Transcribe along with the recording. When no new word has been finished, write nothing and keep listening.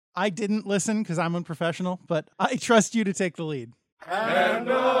I didn't listen because I'm unprofessional, but I trust you to take the lead. And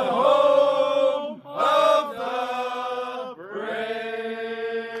the home of the brave.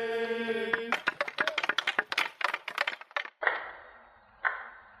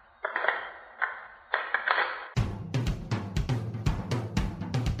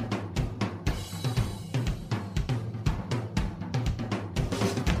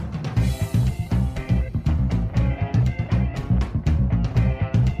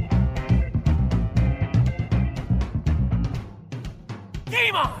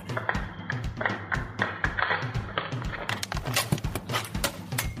 Game on!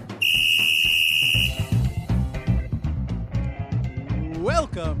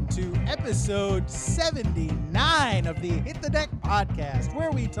 Welcome to episode 79 of the Hit the Deck podcast,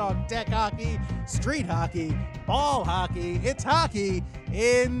 where we talk deck hockey, street hockey, ball hockey. It's hockey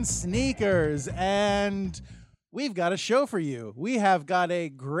in sneakers, and we've got a show for you. We have got a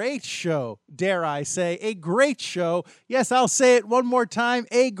great show, dare I say, a great show. Yes, I'll say it one more time,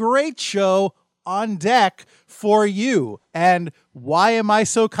 a great show on deck for you. And why am I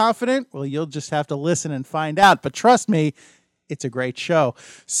so confident? Well, you'll just have to listen and find out, but trust me, it's a great show.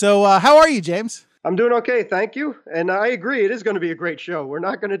 So how are you, James? I'm doing okay, thank you. And I agree, it is going to be a great show. We're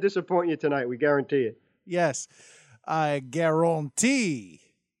not going to disappoint you tonight, we guarantee it. Yes, I guarantee.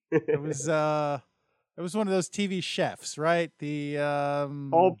 It was one of those TV chefs, right? The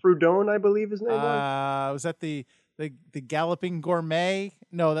Paul Prudhomme, I believe his name was. Was that the Galloping Gourmet?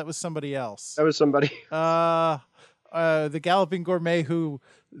 No, that was somebody else. That was somebody. The Galloping Gourmet who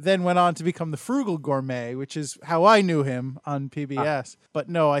then went on to become the Frugal Gourmet, which is how I knew him on PBS. But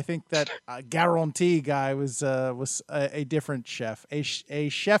no, I think that Guarantee guy was a different chef, a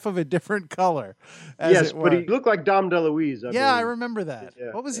chef of a different color. Yes, but he looked like Dom DeLuise. I remember that.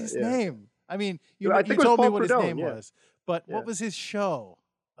 Yeah, what was his name? I mean, you think it was told me Paul what his Prudhomme, name was, but what was his show?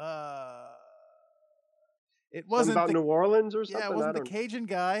 It wasn't about New Orleans or something. Yeah, it wasn't the Cajun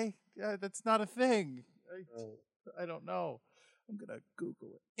guy. That's not a thing. I don't know. I'm going to Google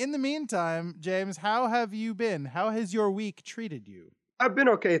it. In the meantime, James, how have you been? How has your week treated you? I've been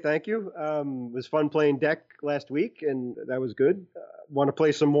okay, thank you. It was fun playing deck last week, and that was good. Want to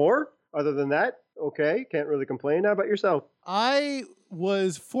play some more? Other than that, okay. Can't really complain. How about yourself? I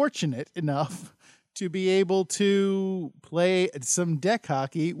was fortunate enough to be able to play some deck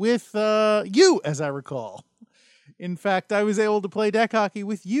hockey with you, as I recall. In fact, I was able to play deck hockey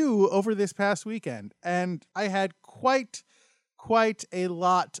with you over this past weekend, and I had quite a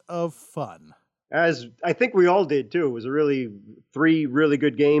lot of fun. As I think we all did, too. It was three really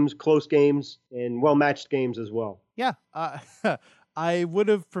good games, close games, and well-matched games as well. Yeah. I would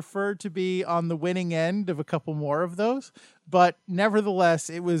have preferred to be on the winning end of a couple more of those, but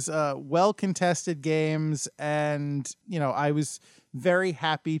nevertheless, it was well-contested games, and, I was very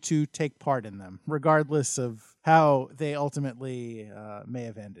happy to take part in them, regardless of how they ultimately may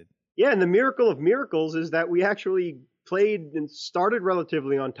have ended. Yeah, and the miracle of miracles is that we actually played and started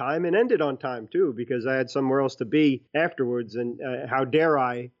relatively on time and ended on time, too, because I had somewhere else to be afterwards. And how dare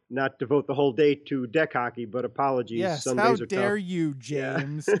I not devote the whole day to deck hockey, but apologies. Yes, Sundays how are dare tough. you,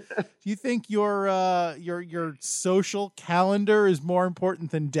 James? Do you think your social calendar is more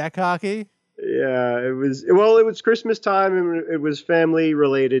important than deck hockey? Yeah, it was Christmas time and it was family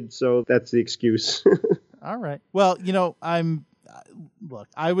related, so that's the excuse. All right. Well,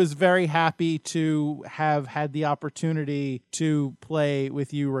 I was very happy to have had the opportunity to play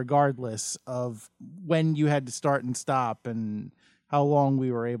with you regardless of when you had to start and stop and how long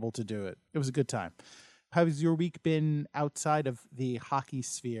we were able to do it. It was a good time. How has your week been outside of the hockey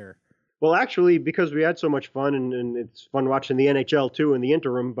sphere? Well, actually, because we had so much fun, and it's fun watching the NHL, too, in the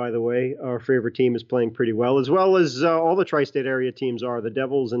interim, by the way. Our favorite team is playing pretty well as all the tri-state area teams are, the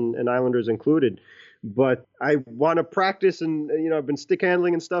Devils and Islanders included. But I want to practice, and, I've been stick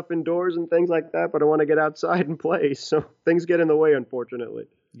handling and stuff indoors and things like that, but I want to get outside and play. So things get in the way, unfortunately.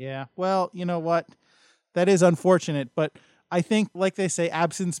 Yeah, well, you know what? That is unfortunate, but I think, like they say,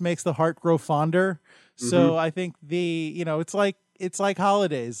 absence makes the heart grow fonder. So I think it's like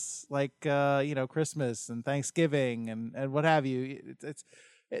holidays, like, Christmas and Thanksgiving and what have you. It's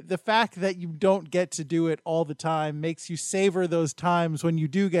the fact that you don't get to do it all the time makes you savor those times when you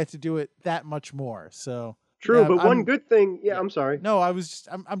do get to do it that much more. So true, but one good thing. Yeah, I'm sorry. No,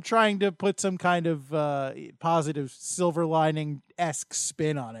 I'm trying to put some kind of positive silver lining-esque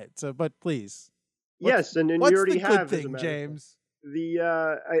spin on it. So, but please. Yes, and you already have, thing, James.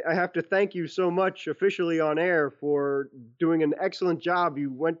 I have to thank you so much officially on air for doing an excellent job.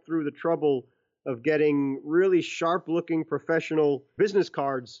 You went through the trouble of getting really sharp-looking professional business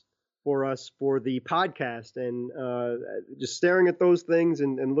cards for us for the podcast. And just staring at those things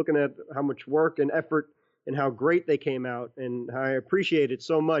and looking at how much work and effort and how great they came out. And I appreciate it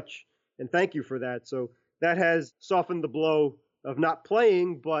so much. And thank you for that. So that has softened the blow of not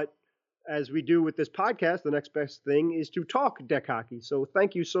playing, but as we do with this podcast, the next best thing is to talk deck hockey. So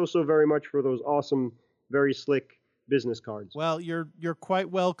thank you so very much for those awesome, very slick business cards. Well, you're quite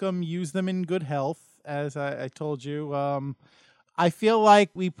welcome. Use them in good health, as I told you. I feel like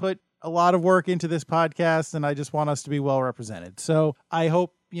we put a lot of work into this podcast, and I just want us to be well represented. So I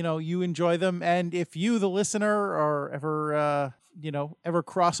hope you enjoy them, and if you, the listener, are ever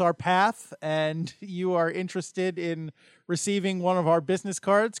cross our path and you are interested in receiving one of our business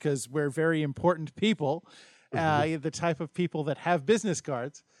cards, because we're very important people, the type of people that have business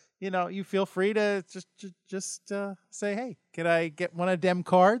cards, you feel free to just say, hey, can I get one of them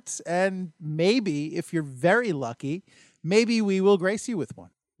cards? And maybe, if you're very lucky, maybe we will grace you with one.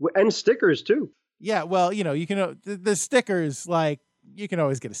 And stickers too. Yeah, well, you can the stickers, like, you can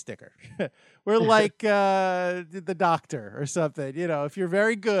always get a sticker. We're like the doctor or something. If you're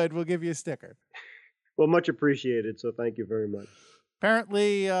very good, we'll give you a sticker. Well, much appreciated. So thank you very much.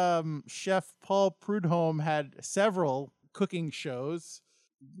 Apparently, Chef Paul Prudhomme had several cooking shows: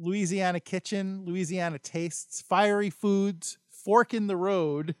 Louisiana Kitchen, Louisiana Tastes, Fiery Foods, Fork in the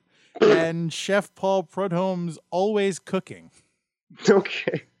Road, and Chef Paul Prudhomme's Always Cooking.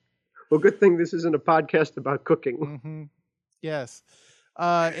 Okay. Well, good thing this isn't a podcast about cooking. Mm-hmm. Yes.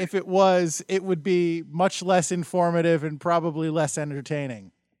 If it was, it would be much less informative and probably less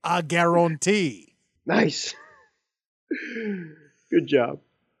entertaining. I guarantee. Nice. Good job.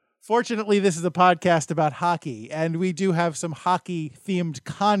 Fortunately, this is a podcast about hockey, and we do have some hockey-themed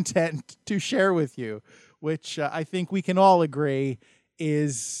content to share with you, which I think we can all agree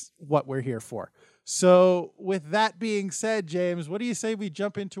is what we're here for. So with that being said, James, what do you say we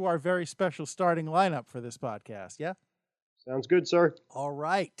jump into our very special starting lineup for this podcast, yeah? Sounds good, sir. All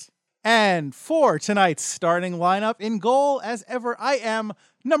right. And for tonight's starting lineup, in goal, as ever, I am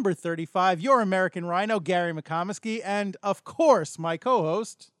number 35, your American Rhino, Gary McComiskey, and, of course, my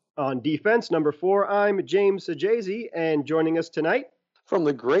co-host. On defense, number 4, I'm James Sajazi, and joining us tonight, from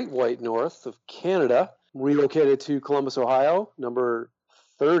the Great White North of Canada, relocated to Columbus, Ohio, number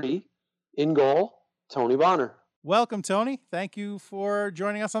 30, in goal, Tony Bonner. Welcome, Tony. Thank you for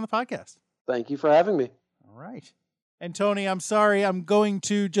joining us on the podcast. Thank you for having me. All right. And Tony, I'm sorry, I'm going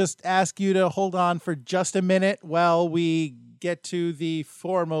to just ask you to hold on for just a minute while we get to the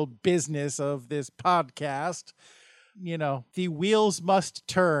formal business of this podcast. The wheels must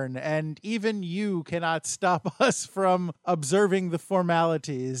turn, and even you cannot stop us from observing the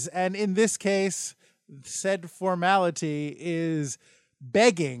formalities. And in this case, said formality is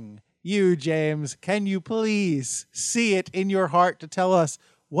begging you, James, can you please see it in your heart to tell us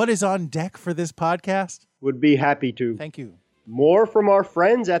what is on deck for this podcast? Would be happy to. Thank you. More from our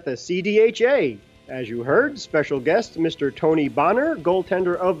friends at the CDHA. As you heard, special guest Mr. Tony Bonner,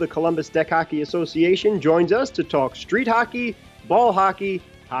 goaltender of the Columbus Deck Hockey Association, joins us to talk street hockey, ball hockey,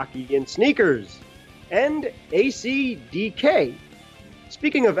 hockey in sneakers, and ACDK.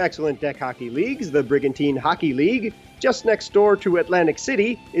 Speaking of excellent deck hockey leagues, the Brigantine Hockey League, just next door to Atlantic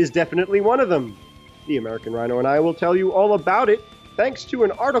City, is definitely one of them. The American Rhino and I will tell you all about it, thanks to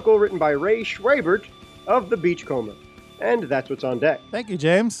an article written by Ray Schreibert of the Beachcomber. And that's what's on deck. Thank you,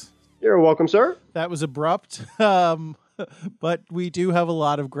 James. You're welcome, sir. That was abrupt, but we do have a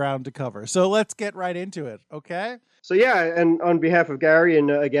lot of ground to cover. So let's get right into it, okay? So yeah, and on behalf of Gary, and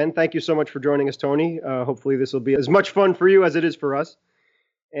again, thank you so much for joining us, Tony. Hopefully this will be as much fun for you as it is for us.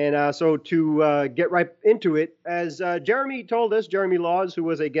 And so to get right into it, as Jeremy told us, Jeremy Laws, who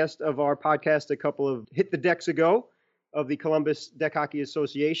was a guest of our podcast a couple of Hit the Decks ago of the Columbus Deck Hockey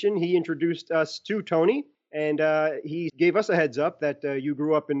Association, he introduced us to Tony. And he gave us a heads up that you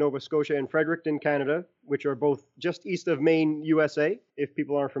grew up in Nova Scotia and Fredericton, Canada, which are both just east of Maine, USA, if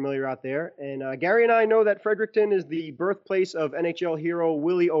people aren't familiar out there. And Gary and I know that Fredericton is the birthplace of NHL hero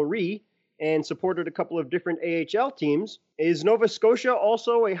Willie O'Ree and supported a couple of different AHL teams. Is Nova Scotia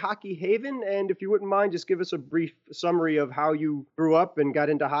also a hockey haven? And if you wouldn't mind, just give us a brief summary of how you grew up and got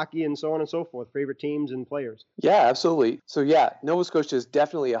into hockey and so on and so forth, favorite teams and players. Yeah, absolutely. So yeah, Nova Scotia is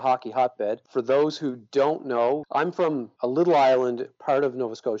definitely a hockey hotbed. For those who don't know, I'm from a little island, part of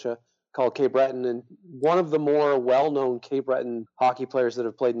Nova Scotia, called Cape Breton, and one of the more well-known Cape Breton hockey players that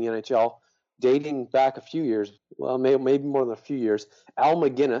have played in the NHL, dating back a few years, well, maybe more than a few years, Al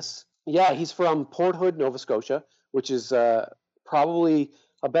McGuinness. Yeah, he's from Port Hood, Nova Scotia, which is probably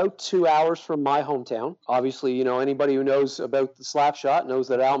about 2 hours from my hometown. Obviously, anybody who knows about the slap shot knows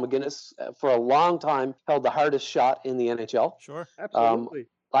that Al McGuinness, for a long time, held the hardest shot in the NHL. Sure. Absolutely.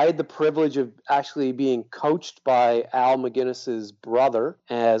 I had the privilege of actually being coached by Al McGinnis's brother,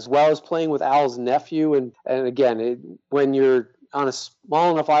 as well as playing with Al's nephew. And again, when you're on a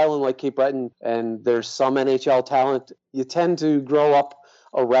small enough island like Cape Breton and there's some NHL talent, you tend to grow up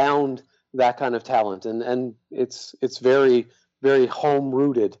around that kind of talent. And it's very, very home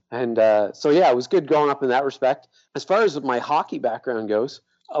rooted. And so, yeah, it was good growing up in that respect. As far as my hockey background goes,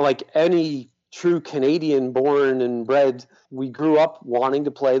 like any true Canadian born and bred, we grew up wanting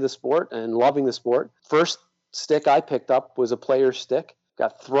to play the sport and loving the sport. First stick I picked up was a player's stick,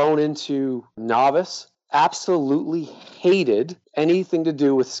 got thrown into novice, absolutely hated anything to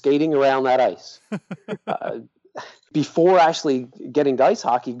do with skating around that ice. Before actually getting to ice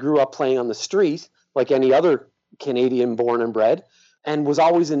hockey, grew up playing on the street like any other Canadian born and bred, and was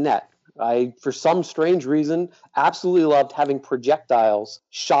always in net. I, for some strange reason, absolutely loved having projectiles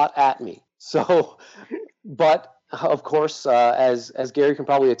shot at me. So, but of course, as Gary can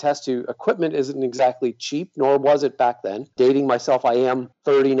probably attest to, equipment isn't exactly cheap, nor was it back then. Dating myself, I am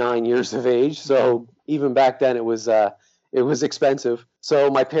 39 years of age, so even back then it was expensive.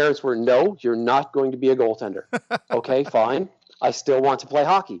 So my parents were, no, you're not going to be a goaltender. Okay, fine. I still want to play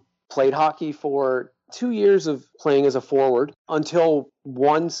hockey. Played hockey for 2 years of playing as a forward until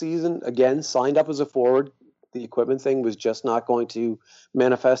one season, again, signed up as a forward. The equipment thing was just not going to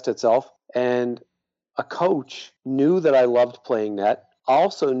manifest itself. And a coach knew that I loved playing net,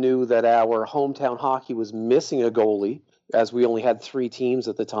 also knew that our hometown hockey was missing a goalie, as we only had 3 teams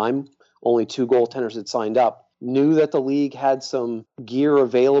at the time. Only 2 goaltenders had signed up. Knew that the league had some gear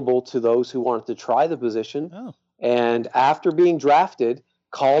available to those who wanted to try the position. Oh. And after being drafted,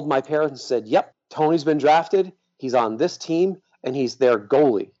 called my parents and said, yep, Tony's been drafted. He's on this team, and he's their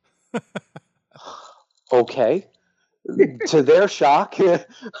goalie. Okay. To their shock,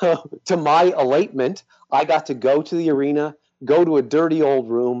 to my elatement, I got to go to the arena, go to a dirty old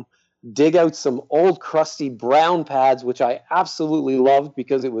room, dig out some old crusty brown pads, which I absolutely loved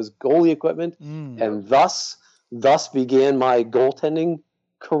because it was goalie equipment, and thus began my goaltending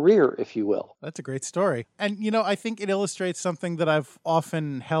career, if you will. That's a great story. And, I think it illustrates something that I've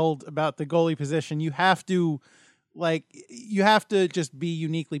often held about the goalie position. You have to just be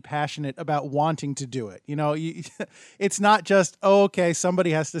uniquely passionate about wanting to do it. It's not just, okay, somebody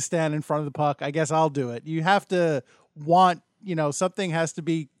has to stand in front of the puck, I guess I'll do it. You have to want, something has to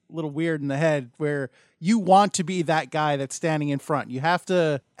be a little weird in the head where you want to be that guy that's standing in front. You have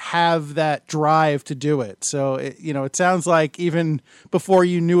to have that drive to do it. So, it sounds like even before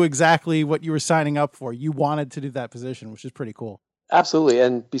you knew exactly what you were signing up for, you wanted to do that position, which is pretty cool. Absolutely.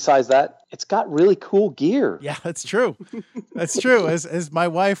 And besides that, it's got really cool gear. Yeah, that's true. That's true. As my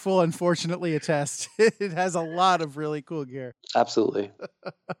wife will unfortunately attest, it has a lot of really cool gear. Absolutely.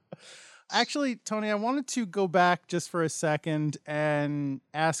 Actually, Tony, I wanted to go back just for a second and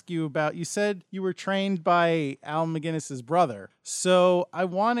ask you about, you said you were trained by Al McGinnis's brother. So I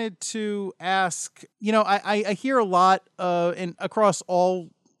wanted to ask, I hear a lot across all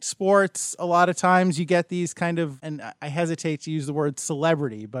sports, a lot of times you get these kind of, and I hesitate to use the word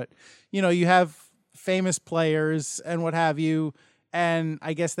celebrity, but you have famous players and what have you, and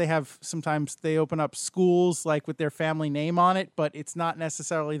I guess sometimes they open up schools like with their family name on it, but it's not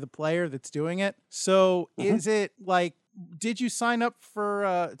necessarily the player that's doing it. So is it like, did you sign up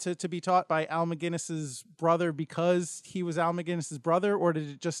for to be taught by Al McGinnis's brother because he was Al McGinnis's brother, or did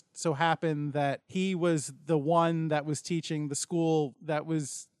it just so happen that he was the one that was teaching the school that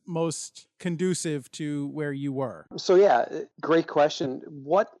was most conducive to where you were? So yeah, great question.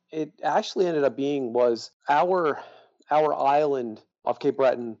 What it actually ended up being was our island of Cape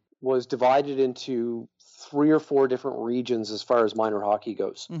Breton was divided into 3 or 4 different regions as far as minor hockey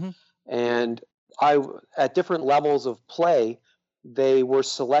goes. And at different levels of play, they were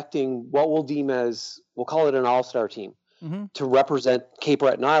selecting what we'll call it an all-star team. To represent Cape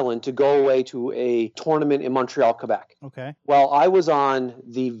Breton Island to go away to a tournament in Montreal, Quebec. Okay. Well, I was on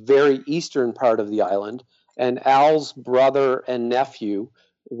the very eastern part of the island, and Al's brother and nephew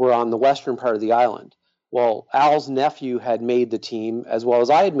were on the western part of the island. Well, Al's nephew had made the team as well as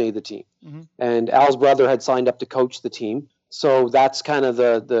I had made the team. And Al's brother had signed up to coach the team. So that's kind of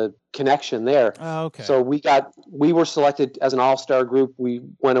the connection there. Oh, okay. So we were selected as an all-star group. We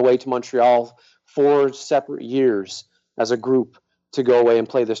went away to Montreal 4 separate years as a group to go away and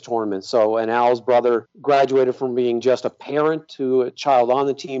play this tournament. So, and Al's brother graduated from being just a parent to a child on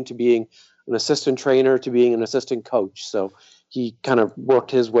the team to being an assistant trainer to being an assistant coach. So he kind of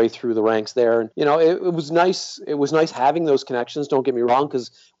worked his way through the ranks there. And, it was nice. It was nice having those connections. Don't get me wrong,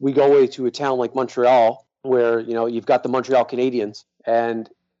 because we go away to a town like Montreal where, you've got the Montreal Canadiens and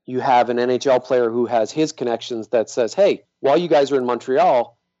you have an NHL player who has his connections that says, hey, while you guys are in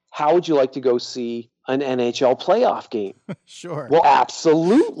Montreal, how would you like to go see an NHL playoff game? Sure. Well,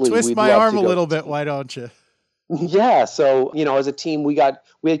 absolutely. Twist we'd my love arm to a go little bit, why don't you? Yeah, so as a team, we had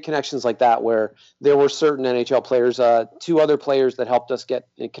connections like that where there were certain NHL players. Two other players that helped us get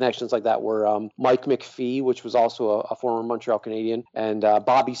connections like that were Mike McPhee, which was also a former Montreal Canadian, and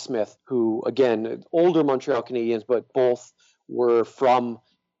Bobby Smith, who again older Montreal Canadians, but both were from.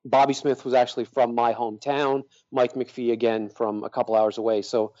 Bobby Smith was actually from my hometown. Mike McPhee again from a couple hours away.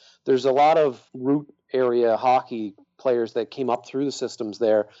 So there's a lot of root area hockey players that came up through the systems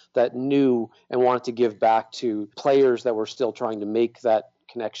there that knew and wanted to give back to players that were still trying to make that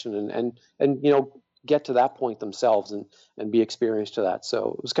connection and get to that point themselves and be experienced to that.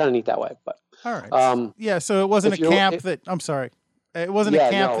 So it was kind of neat that way. But all right. Yeah, so it wasn't a camp that I'm sorry. It wasn't a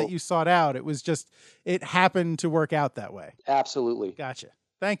camp that you sought out. It was just it happened to work out that way. Absolutely. Gotcha.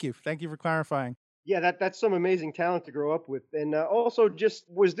 Thank you for clarifying. Yeah, that's some amazing talent to grow up with. And also, just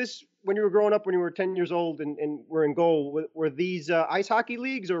was this when you were growing up, when you were 10 years old and were in goal, were these ice hockey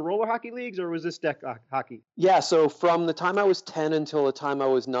leagues or roller hockey leagues, or was this deck hockey? Yeah, so from the time I was 10 until the time I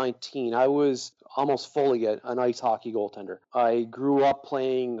was 19, I was almost fully an ice hockey goaltender. I grew up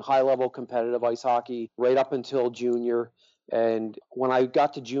playing high-level competitive ice hockey right up until junior. And when I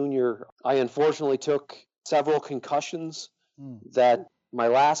got to junior, I unfortunately took several concussions that... My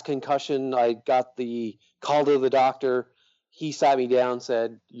last concussion, I got the call to the doctor. He sat me down and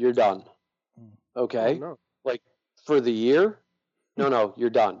said, "You're done." Okay. Oh, no. Like for the year? No, you're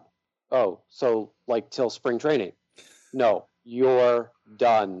done. Oh, so like till spring training? No, you're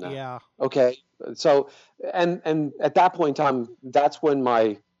done. Yeah. Okay. So, and at that point in time, that's when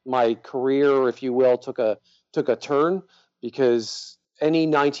my career, if you will, took a turn, because any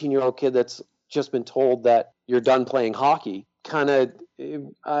 19-year-old kid that's just been told that you're done playing hockey, kind of,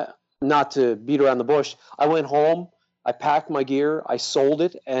 not to beat around the bush, I went home, I packed my gear, I sold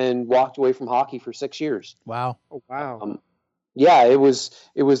it, and walked away from hockey for 6 years. Wow. Oh, wow. Yeah, it was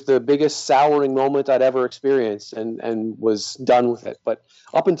the biggest souring moment I'd ever experienced, and was done with it. But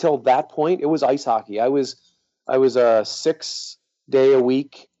up until that point, it was ice hockey. I was a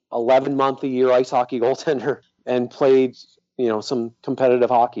 6-day-a-week, 11-month-a-year ice hockey goaltender, and played some competitive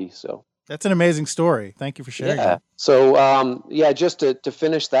hockey. So. That's an amazing story. Thank you for sharing. Yeah. So, just to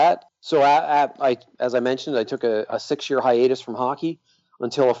finish that. So, as I mentioned, I took a 6-year hiatus from hockey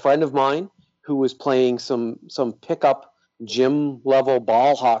until a friend of mine who was playing some pickup gym level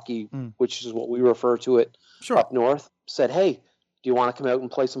ball hockey, which is what we refer to it up north, said, "Hey, do you want to come out and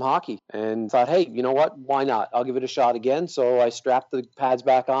play some hockey?" And thought, "Hey, you know what? Why not? I'll give it a shot again." So I strapped the pads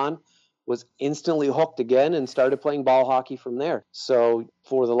back on, was instantly hooked again, and started playing ball hockey from there. So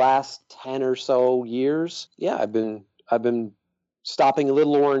for the last 10 or so years, I've been stopping a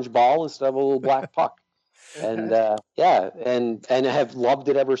little orange ball instead of a little black puck. And and I have loved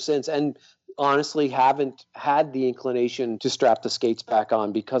it ever since. And honestly, haven't had the inclination to strap the skates back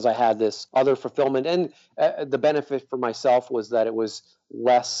on because I had this other fulfillment. And the benefit for myself was that it was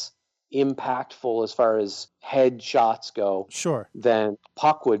less impactful as far as head shots go than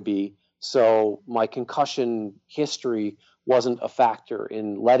puck would be. So my concussion history wasn't a factor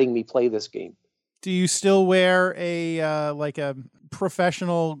in letting me play this game. Do you still wear a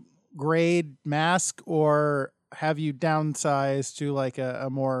professional grade mask, or have you downsized to like a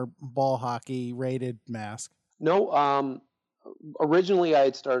more ball hockey rated mask? No. Originally I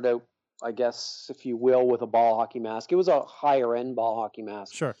had started out, I guess, if you will, with a ball hockey mask. It was a higher end ball hockey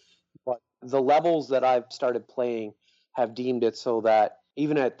mask. Sure. But the levels that I've started playing have deemed it so that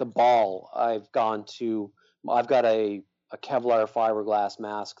even at the ball, I've got a Kevlar fiberglass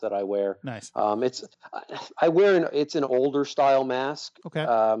mask that I wear. Nice. It's an older style mask.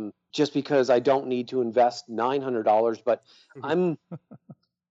 Okay. Just because I don't need to invest $900, but I'm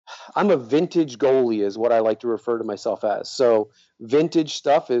a vintage goalie is what I like to refer to myself as. So vintage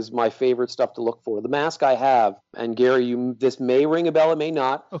stuff is my favorite stuff to look for. The mask I have, and Gary, this may ring a bell, it may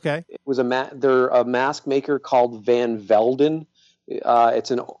not. Okay. It was they're a mask maker called Van Velden.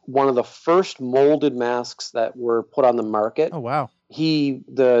 It's one of the first molded masks that were put on the market. Oh, wow.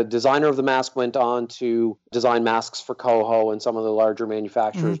 The designer of the mask, went on to design masks for Koho and some of the larger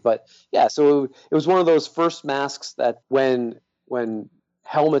manufacturers. Mm-hmm. But yeah, so it was one of those first masks that when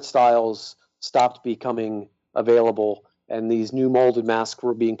helmet styles stopped becoming available and these new molded masks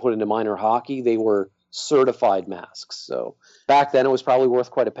were being put into minor hockey, they were certified masks. So back then it was probably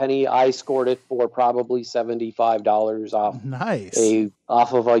worth quite a penny. I scored it for probably $75 off. Nice.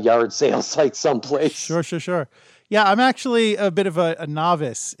 Off of a yard sale site someplace. Sure. Yeah, I'm actually a bit of a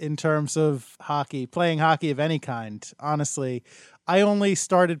novice in terms of hockey, playing hockey of any kind. Honestly, I only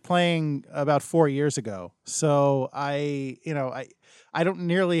started playing about 4 years ago. So I don't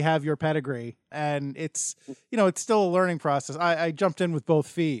nearly have your pedigree, and it's still a learning process. I jumped in with both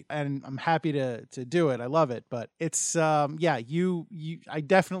feet, and I'm happy to do it. I love it, but it's I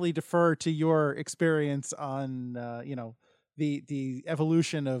definitely defer to your experience on the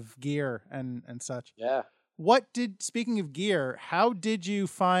evolution of gear and such. Yeah. Speaking of gear, how did you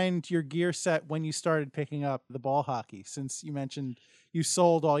find your gear set when you started picking up the ball hockey, since you mentioned you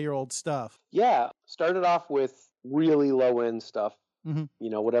sold all your old stuff? Yeah. Started off with really low end stuff, Mm-hmm.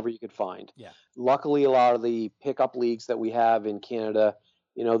 whatever you could find. Yeah. Luckily, a lot of the pickup leagues that we have in Canada,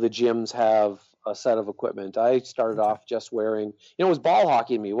 the gyms have a set of equipment. I started off just wearing, it was ball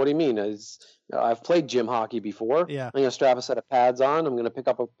hockey to me. What do you mean? I've played gym hockey before. Yeah. I'm going to strap a set of pads on. I'm going to pick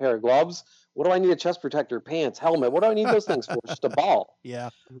up a pair of gloves. What do I need? A chest protector, pants, helmet. What do I need those things for? Just a ball.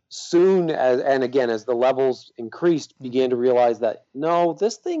 Yeah. Soon as the levels increased, began to realize that, no,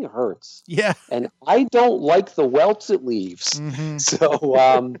 this thing hurts. Yeah. And I don't like the welts it leaves. Mm-hmm.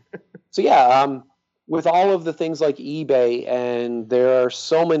 With all of the things like eBay, and there are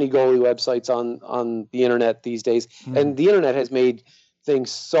so many goalie websites on the internet these days, and the internet has made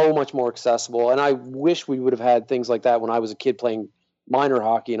things so much more accessible. And I wish we would have had things like that when I was a kid playing minor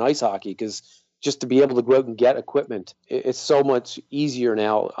hockey and ice hockey, because just to be able to go out and get equipment, it's so much easier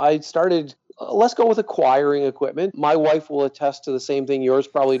now. I started, let's go with acquiring equipment. My wife will attest to the same thing yours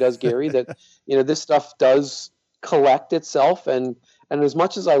probably does, Gary, that this stuff does collect itself. And as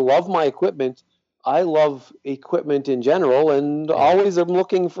much as I love my equipment, I love equipment in general, and always am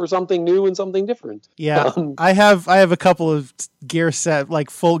looking for something new and something different. Yeah, I have a couple of gear set,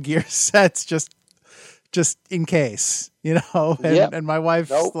 like full gear sets, just in case, and my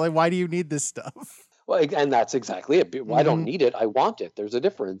wife's like, why do you need this stuff? Well, and that's exactly it. I don't need it. I want it. There's a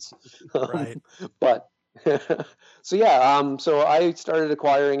difference. Right. But so I started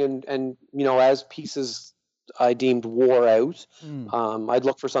acquiring and as pieces I deemed wore out, I'd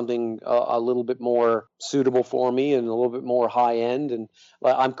look for something a little bit more suitable for me and a little bit more high end. And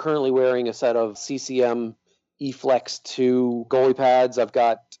I'm currently wearing a set of CCM E-Flex 2 goalie pads. I've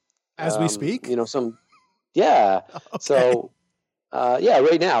got, as we speak, some, yeah. Okay. So,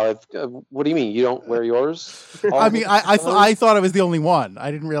 right now. What do you mean? You don't wear yours? I mean, I thought I was the only one.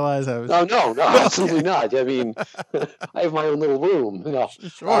 I didn't realize I was. Oh, no, absolutely not. I mean, I have my own little room.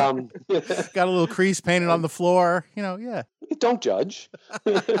 Sure. Got a little crease painted on the floor. Yeah. Don't judge.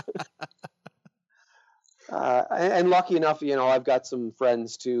 And lucky enough, I've got some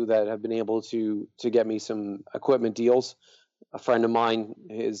friends too that have been able to get me some equipment deals. A friend of mine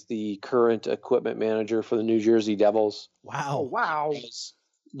is the current equipment manager for the New Jersey Devils. Wow. Wow.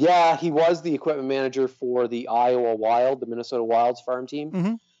 Yeah, he was the equipment manager for the Iowa Wild, the Minnesota Wild's farm team.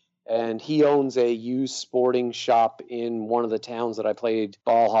 Mm-hmm. And he owns a used sporting shop in one of the towns that I played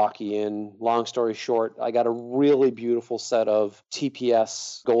ball hockey in. Long story short, I got a really beautiful set of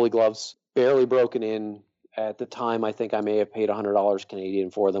TPS goalie gloves, barely broken in. At the time, I think I may have paid $100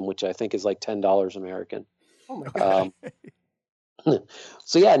 Canadian for them, which I think is like $10 American. Oh my God.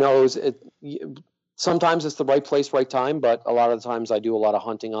 Sometimes it's the right place, right time, but a lot of the times I do a lot of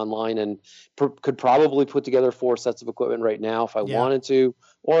hunting online and could probably put together 4 sets of equipment right now if I wanted to,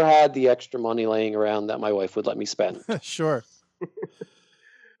 or had the extra money laying around that my wife would let me spend. Sure.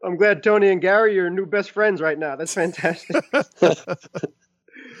 I'm glad Tony and Gary are new best friends right now. That's fantastic.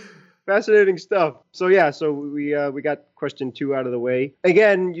 Fascinating stuff. So we got question 2 out of the way.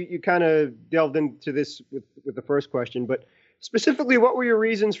 Again, you kind of delved into this with the first question, but specifically, what were your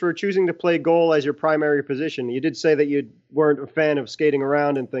reasons for choosing to play goal as your primary position? You did say that you weren't a fan of skating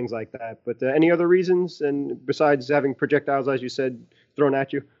around and things like that, but any other reasons, and besides having projectiles, as you said, thrown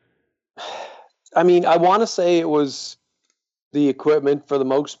at you? I mean, I want to say it was the equipment for the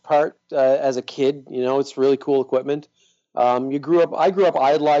most part. As a kid, it's really cool equipment. I grew up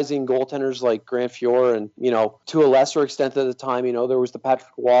idolizing goaltenders like Grant Fuhr, and to a lesser extent at the time, there was the Patrick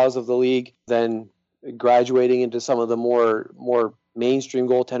Roys of the league. Then graduating into some of the more mainstream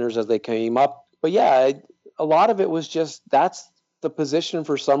goaltenders as they came up. But yeah, a lot of it was just that's the position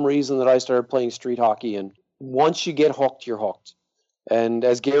for some reason that I started playing street hockey. And once you get hooked, you're hooked. And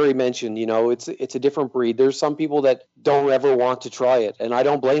as Gary mentioned, it's a different breed. There's some people that don't ever want to try it, and I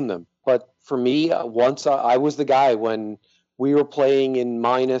don't blame them. But for me, once I was the guy when we were playing in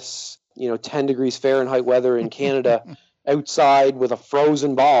minus 10 degrees Fahrenheit weather in Canada outside with a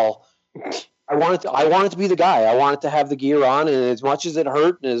frozen ball. I wanted to be the guy. I wanted to have the gear on, and as much as it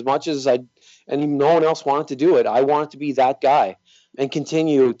hurt, and as much as and no one else wanted to do it, I wanted to be that guy, and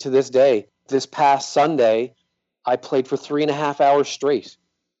continue to this day. This past Sunday, I played for 3.5 hours straight.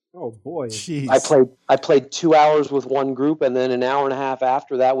 Oh boy. Jeez. I played 2 hours with one group and then an hour and a half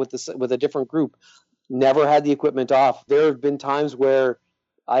after that with a different group. Never had the equipment off. There have been times where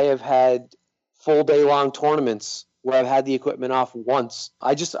I have had full day long tournaments where I've had the equipment off once.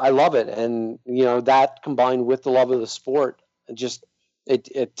 I love it, and that combined with the love of the sport,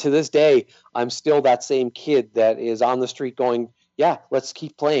 it to this day, I'm still that same kid that is on the street going, yeah, let's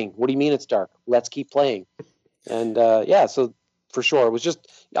keep playing. What do you mean it's dark? Let's keep playing. And so for sure, it was just,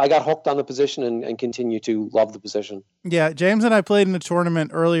 I got hooked on the position and continue to love the position. Yeah, James and I played in a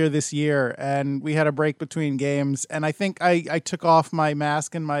tournament earlier this year, and we had a break between games, and I think I took off my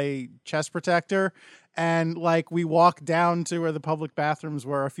mask and my chest protector, and like we walked down to where the public bathrooms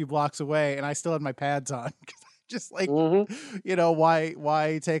were a few blocks away, and I still had my pads on. Just like,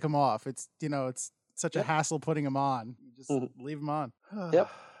 why take them off? It's, it's such a hassle putting them on. You just leave them on. Yep.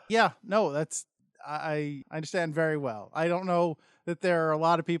 Yeah, no, I understand very well. I don't know that there are a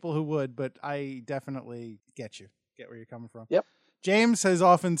lot of people who would, but I definitely get where you're coming from. Yep. James has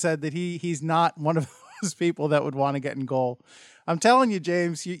often said that he's not one of those people that would want to get in goal. I'm telling you,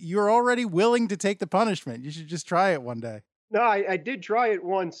 James, you're already willing to take the punishment. You should just try it one day. No, I did try it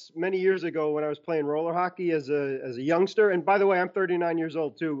once many years ago when I was playing roller hockey as a youngster. And by the way, I'm 39 years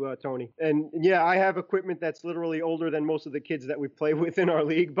old too, Tony. And yeah, I have equipment that's literally older than most of the kids that we play with in our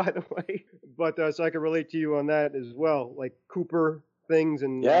league, by the way. But so I can relate to you on that as well, like Cooper things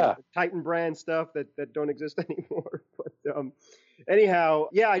and Titan brand stuff that don't exist anymore. But anyhow,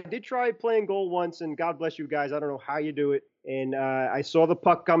 yeah, I did try playing goal once, and God bless you guys. I don't know how you do it. And I saw the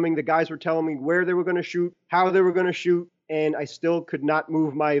puck coming. The guys were telling me where they were going to shoot, how they were going to shoot. And I still could not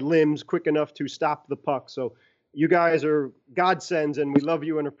move my limbs quick enough to stop the puck. So you guys are godsends, and we love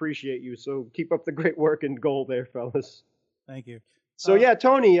you and appreciate you. So keep up the great work in goal there, fellas. Thank you. So yeah,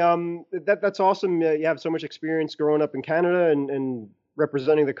 Tony, that's awesome. You have so much experience growing up in Canada and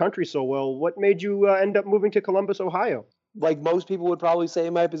representing the country so well. What made you end up moving to Columbus, Ohio? Like most people would probably say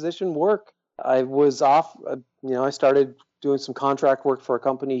in my position, work. I was off, I started doing some contract work for a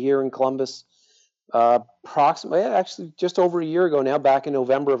company here in Columbus. Approximately, actually, just over a year ago now, back in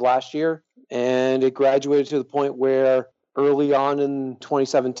November of last year, and it graduated to the point where early on in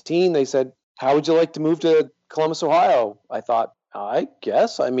 2017, they said, "How would you like to move to Columbus, Ohio?" I thought, I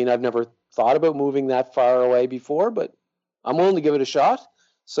guess. I mean, I've never thought about moving that far away before, but I'm willing to give it a shot.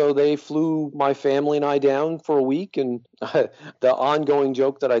 So they flew my family and I down for a week, and the ongoing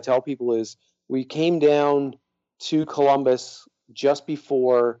joke that I tell people is we came down to Columbus just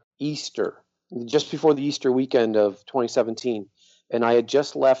before Easter. Just before the Easter weekend of 2017. And I had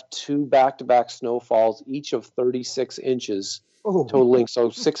just left 2 back-to-back snowfalls, each of 36 inches totaling.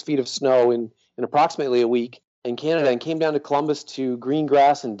 So 6 feet of snow in approximately a week in Canada, and came down to Columbus to green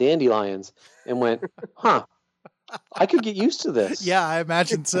grass and dandelions and went, I could get used to this. Yeah, I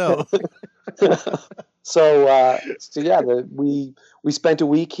imagine so. So we spent a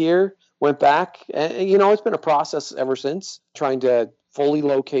week here, went back, and it's been a process ever since, trying to fully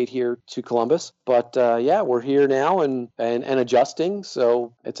locate here to Columbus. But we're here now and adjusting.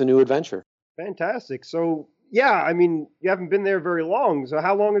 So it's a new adventure. Fantastic. So yeah, I mean, you haven't been there very long. So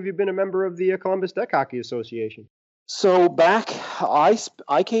how long have you been a member of the Columbus Deck Hockey Association? So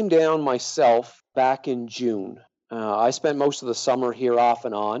I came down myself back in June. I spent most of the summer here off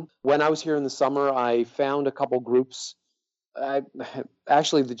and on. When I was here in the summer, I found a couple groups.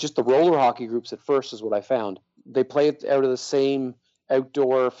 Actually, just the roller hockey groups at first is what I found. They play out of the same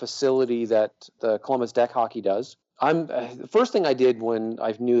outdoor facility that the Columbus Deck Hockey does. The first thing I did when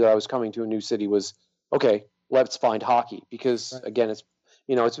I knew that I was coming to a new city was, okay, let's find hockey, because again,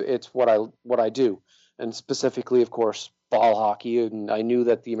 it's what I do, and specifically, of course, ball hockey. And I knew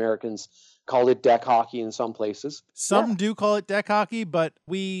that the Americans called it deck hockey in some places. Some do call it deck hockey, but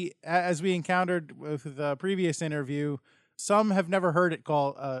as we encountered with the previous interview, some have never heard it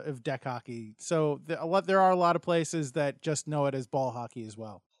called of deck hockey. So there are a lot of places that just know it as ball hockey as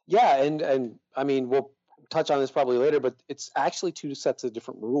well. Yeah, and I mean, we'll touch on this probably later, but it's actually 2 sets of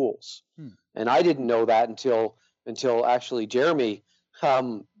different rules. And I didn't know that until actually Jeremy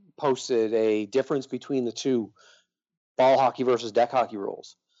posted a difference between the 2 ball hockey versus deck hockey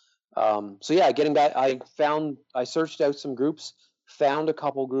rules. Getting back, I searched out some groups, found a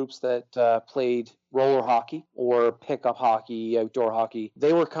couple groups that played roller hockey or pickup hockey, outdoor hockey.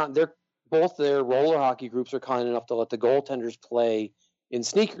 Both their roller hockey groups are kind enough to let the goaltenders play in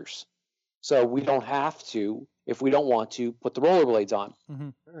sneakers. So we don't have to, if we don't want to, put the rollerblades on. Mm-hmm.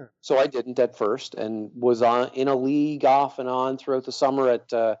 Sure. So I didn't at first, and was in a league off and on throughout the summer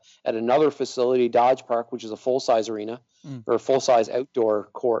at another facility, Dodge Park, which is a full-size arena, or a full-size outdoor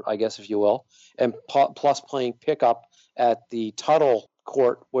court, I guess, if you will, and plus playing pickup at the Tuttle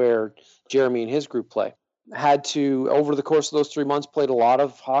court where Jeremy and his group play. Had to, over the course of those 3 months, played a lot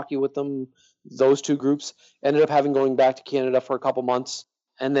of hockey with them, those two groups. Ended up going back to Canada for a couple months.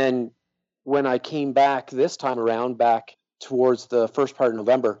 And then when I came back this time around, back towards the first part of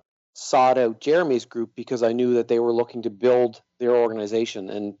November, sought out Jeremy's group because I knew that they were looking to build their organization,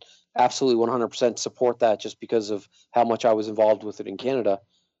 and absolutely 100% support that just because of how much I was involved with it in Canada.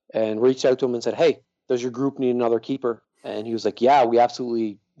 And reached out to him and said, hey, does your group need another keeper? And he was like, yeah, we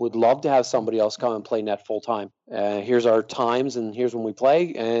absolutely would love to have somebody else come and play net full time. Here's our times and here's when we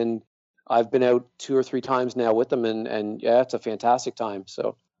play. And I've been out 2 or 3 times now with them, and yeah, it's a fantastic time.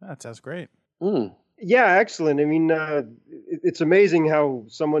 So that sounds great. Yeah, excellent. I mean, it's amazing how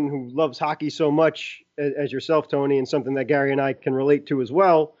someone who loves hockey so much as yourself, Tony, and something that Gary and I can relate to as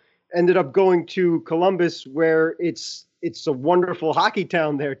well, ended up going to Columbus, where it's a wonderful hockey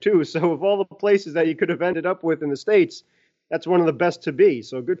town there too. So of all the places that you could have ended up with in the States, that's one of the best to be.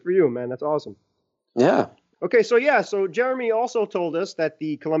 So good for you, man. That's awesome. Yeah. Okay, so Jeremy also told us that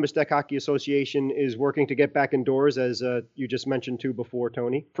the Columbus Deck Hockey Association is working to get back indoors, as you just mentioned too before,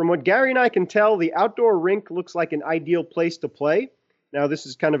 Tony. From what Gary and I can tell, the outdoor rink looks like an ideal place to play. Now, this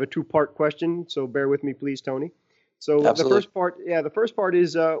is kind of a 2-part question, so bear with me, please, Tony. So Absolutely. the first part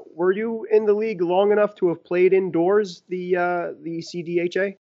is, were you in the league long enough to have played indoors, the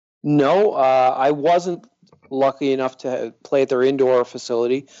CDHA? No, I wasn't lucky enough to play at their indoor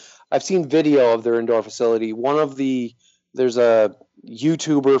facility. I've seen video of their indoor facility. There's a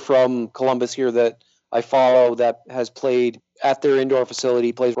YouTuber from Columbus here that I follow that has played at their indoor facility.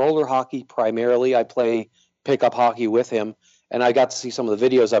 He plays roller hockey primarily. I play pickup hockey with him, and I got to see some of the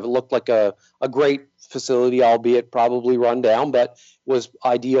videos of it. It looked like a great facility, albeit probably run down, but was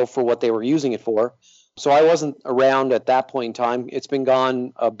ideal for what they were using it for. So I wasn't around at that point in time. It's been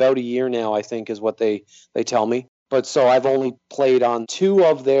gone about a year now, I think, is what they tell me. But so I've only played on 2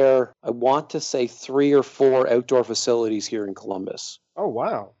 of their, I want to say 3 or 4 outdoor facilities here in Columbus. Oh,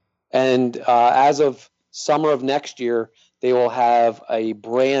 wow. And as of summer of next year, they will have a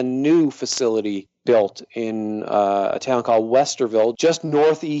brand new facility built in a town called Westerville, just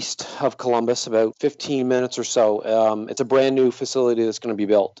northeast of Columbus, about 15 minutes or so. It's a brand new facility that's going to be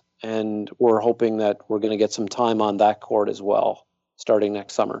built. And we're hoping that we're going to get some time on that court as well, starting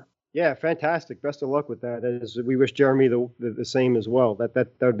next summer. Yeah, fantastic. Best of luck with that. As we wish Jeremy the same as well. That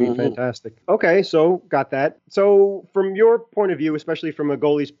would be fantastic. Okay, so got that. So from your point of view, especially from a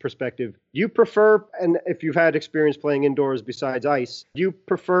goalie's perspective, do you prefer, and if you've had experience playing indoors besides ice, do you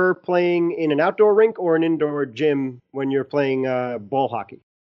prefer playing in an outdoor rink or an indoor gym when you're playing ball hockey?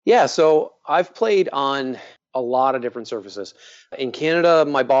 Yeah, so I've played on a lot of different surfaces. In Canada,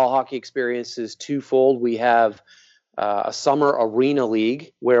 my ball hockey experience is twofold. We have a summer arena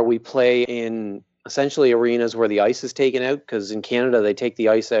league where we play in essentially arenas where the ice is taken out, because in Canada they take the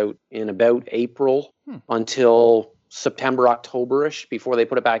ice out in about April until September, October-ish before they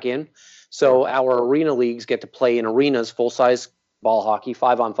put it back in. So our arena leagues get to play in arenas, full-size ball hockey,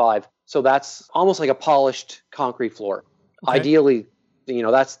 5-on-5. So that's almost like a polished concrete floor. Okay. Ideally,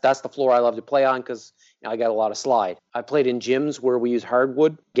 that's the floor I love to play on because I got a lot of slide. I played in gyms where we use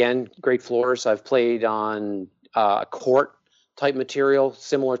hardwood. Again, great floors. I've played on court type material,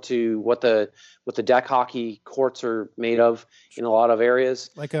 similar to what the deck hockey courts are made of in a lot of areas.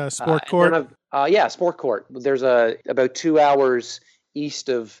 Like a sport court? Yeah, sport court. There's about 2 hours east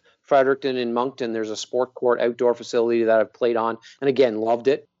of Fredericton in Moncton, there's a sport court outdoor facility that I've played on, and again, loved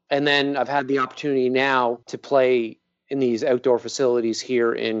it. And then I've had the opportunity now to play in these outdoor facilities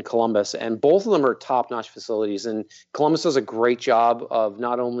here in Columbus, and both of them are top-notch facilities. And Columbus does a great job of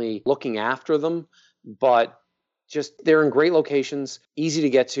not only looking after them, but just they're in great locations, easy to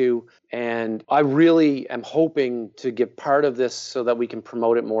get to, and I really am hoping to get part of this so that we can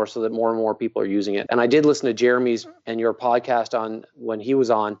promote it more, so that more and more people are using it. And I did listen to Jeremy's and your podcast on when he was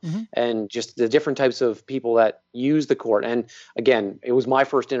on, and just the different types of people that use the court. And again, it was my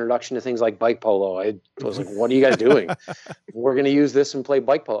first introduction to things like bike polo. I was like, what are you guys doing? We're going to use this and play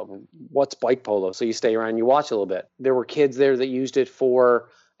bike polo. What's bike polo? So you stay around and you watch a little bit. There were kids there that used it for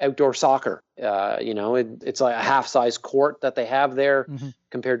outdoor soccer. It's like a half-size court that they have there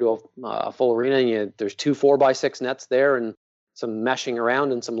compared to a full arena. And there's 2 4x6 nets there and some meshing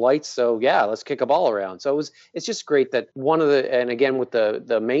around and some lights. So yeah, let's kick a ball around. So it's just great that and again, with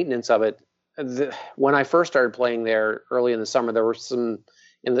the maintenance of it, when I first started playing there early in the summer, there were some,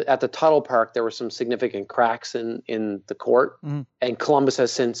 at the Tuttle Park, there were some significant cracks in the court, and Columbus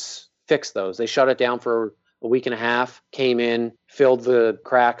has since fixed those. They shut it down for a week and a half, came in, filled the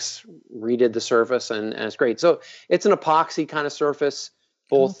cracks, redid the surface, and it's great. So it's an epoxy kind of surface.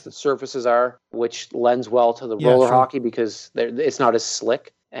 both surfaces are, which lends well to the Yeah, roller sure. hockey because it's not as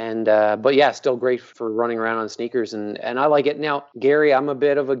slick. And but yeah, still great for running around on sneakers, and I like it. Now, Gary, I'm a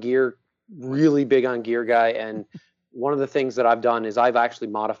bit of a really big on gear guy, and one of the things that I've done is I've actually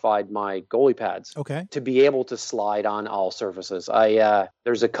modified my goalie pads Okay. to be able to slide on all surfaces.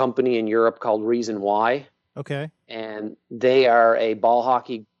 There's a company in Europe called Reason Why, Okay. and they are a ball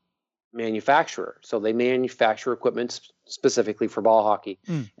hockey manufacturer. So they manufacture equipment specifically for ball hockey,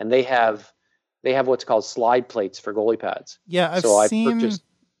 and they have what's called slide plates for goalie pads. Yeah, I've So I seen. purchased-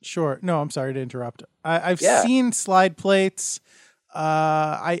 Sure. No, I'm sorry to interrupt. I've Yeah. seen slide plates.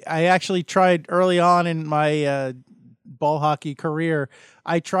 I actually tried early on in my ball hockey career.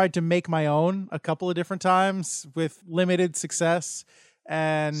 I tried to make my own a couple of different times with limited success.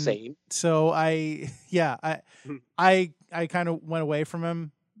 And Same. so I kind of went away from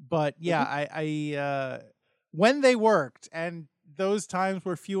him. But yeah, I when they worked, and those times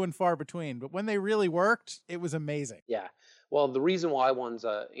were few and far between, but when they really worked, it was amazing. Yeah. Well, the Reason Why ones,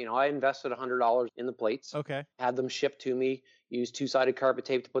 I invested $100 in the plates, Okay. had them shipped to me, used two-sided carpet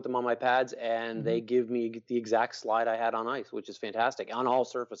tape to put them on my pads, and they give me the exact slide I had on ice, which is fantastic, on all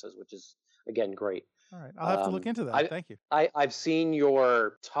surfaces, which is, again, great. All right. I'll have to look into that. Thank you. I've seen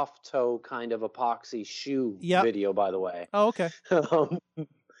your tough toe kind of epoxy shoe video, by the way. Oh, okay.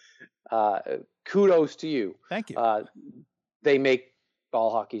 Kudos to you. Thank you. They make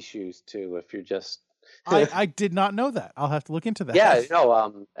ball hockey shoes too, if you're just... I did not know that. I'll have to look into that. Yeah,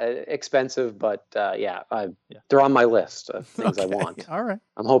 no, expensive, but they're on my list of things I want. All right.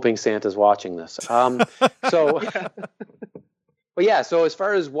 I'm hoping Santa's watching this. So, but yeah, so as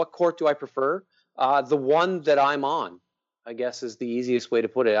far as what court do I prefer, the one that I'm on, I guess, is the easiest way to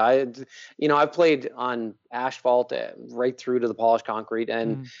put it. I've played on asphalt right through to the polished concrete,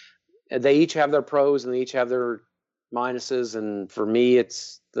 and they each have their pros and they each have their minuses. And for me,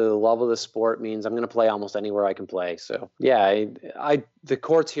 it's the love of the sport means I'm going to play almost anywhere I can play. So yeah, the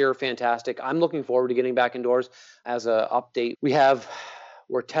courts here are fantastic. I'm looking forward to getting back indoors. As a update,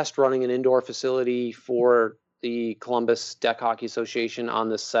 we're test running an indoor facility for the Columbus Deck Hockey Association on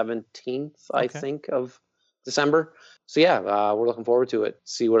the 17th, I think, of December. So yeah, we're looking forward to it.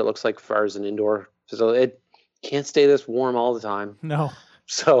 See what it looks like as far as an indoor facility. It can't stay this warm all the time. No.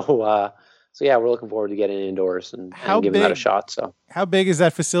 So yeah, we're looking forward to getting indoors and giving that a shot. So how big is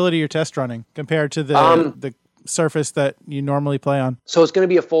that facility you're test running compared to the surface that you normally play on? So it's going to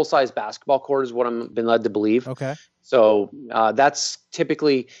be a full-size basketball court is what I'm been led to believe. Okay. So that's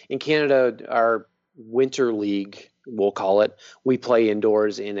typically in Canada, our winter league, we'll call it. We play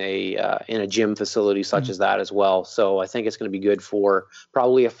indoors in a gym facility such as that as well. So I think it's going to be good for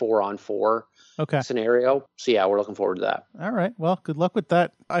probably a 4-on-4 scenario. So yeah, we're looking forward to that. All right. Well, good luck with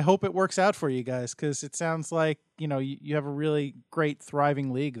that. I hope it works out for you guys, because it sounds like, you have a really great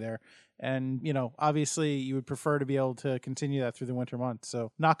thriving league there. And, obviously you would prefer to be able to continue that through the winter months.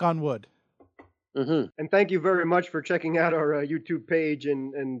 So knock on wood. Mm-hmm. And thank you very much for checking out our YouTube page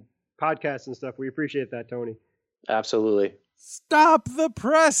and podcasts and stuff. We appreciate that, Tony. Absolutely. Stop the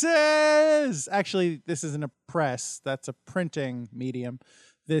presses! Actually, this isn't a press. That's a printing medium.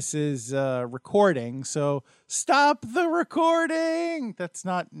 This is recording. So stop the recording.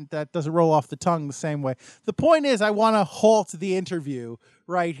 That doesn't roll off the tongue the same way. The point is, I want to halt the interview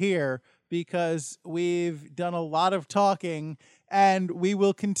right here because we've done a lot of talking, and we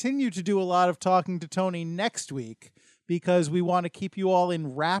will continue to do a lot of talking to Tony next week because we want to keep you all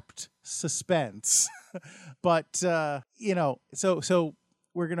in rapt suspense. But, so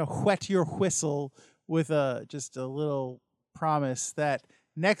we're going to whet your whistle with just a little promise that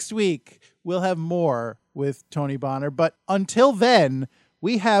next week we'll have more with Tony Bonner. But until then,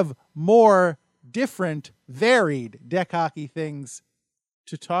 we have more different, varied deck hockey things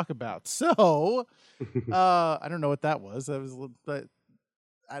to talk about. So, I don't know what that was. But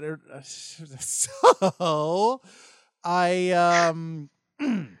I don't. So,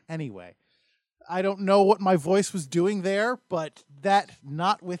 anyway. I don't know what my voice was doing there, but that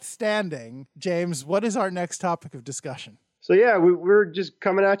notwithstanding, James, what is our next topic of discussion? So yeah, we're just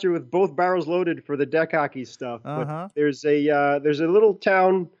coming at you with both barrels loaded for the deck hockey stuff. But there's a little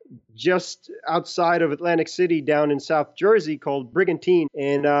town just outside of Atlantic City down in South Jersey called Brigantine,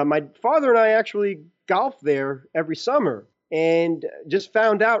 and my father and I actually golf there every summer, and just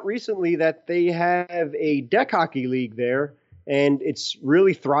found out recently that they have a deck hockey league there. And it's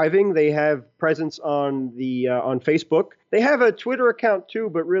really thriving. They have presence on Facebook. They have a Twitter account too,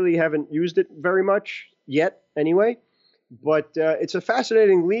 but really haven't used it very much yet anyway. But it's a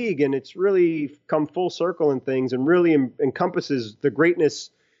fascinating league, and it's really come full circle in things and really encompasses the greatness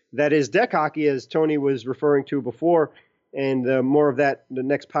that is deck hockey, as Tony was referring to before. and more of that in the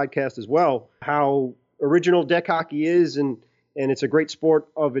next podcast as well, how original deck hockey is, and it's a great sport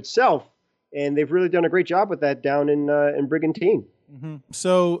of itself. And they've really done a great job with that down in Brigantine. Mm-hmm.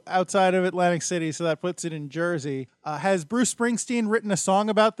 So outside of Atlantic City, so that puts it in Jersey. Has Bruce Springsteen written a song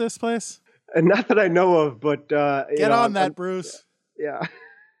about this place? And not that I know of, but get on that, Bruce. Yeah.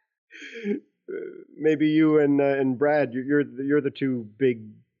 Maybe you and Brad, you're the two big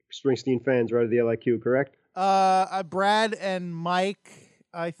Springsteen fans, right? Of the LIQ, correct? Brad and Mike,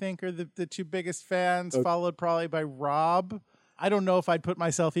 I think, are the two biggest fans, followed probably by Rob. I don't know if I'd put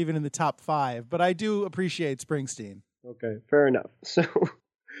myself even in the top 5, but I do appreciate Springsteen. Okay, fair enough. So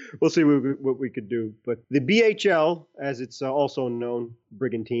we'll see what we could do. But the BHL, as it's also known,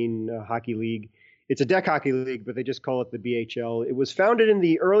 Brigantine Hockey League, it's a deck hockey league, but they just call it the BHL. It was founded in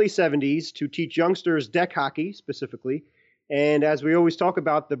the early 70s to teach youngsters deck hockey specifically. And as we always talk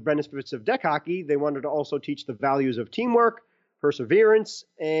about the benefits of deck hockey, they wanted to also teach the values of teamwork, perseverance,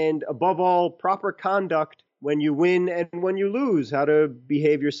 and above all, proper conduct when you win and when you lose, how to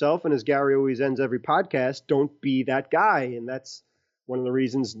behave yourself. And as Gary always ends every podcast, don't be that guy. And that's one of the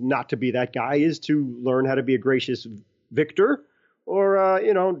reasons not to be that guy, is to learn how to be a gracious victor, or,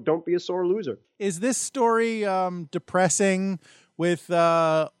 don't be a sore loser. Is this story depressing with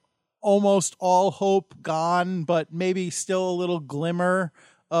almost all hope gone, but maybe still a little glimmer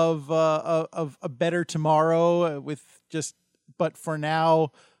of a better tomorrow but for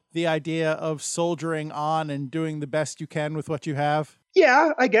now, the idea of soldiering on and doing the best you can with what you have?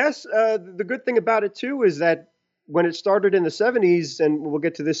 Yeah, I guess. The good thing about it, too, is that when it started in the 70s, and we'll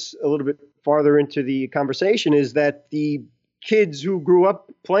get to this a little bit farther into the conversation, is that the kids who grew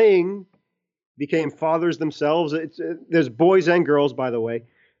up playing became fathers themselves. There's boys and girls, by the way,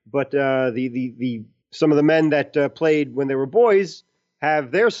 but some of the men that played when they were boys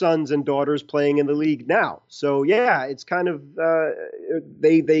have their sons and daughters playing in the league now. So yeah, it's kind of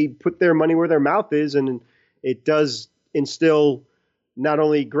they put their money where their mouth is, and it does instill not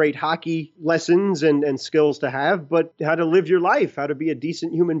only great hockey lessons and skills to have, but how to live your life, how to be a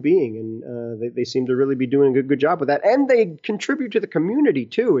decent human being. And they seem to really be doing a good job with that. And they contribute to the community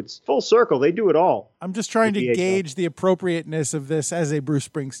too. It's full circle. They do it all. I'm just trying to gauge the appropriateness of this as a Bruce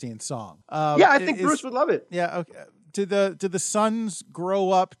Springsteen song. Yeah, I think Bruce would love it. Yeah. Okay. Do the sons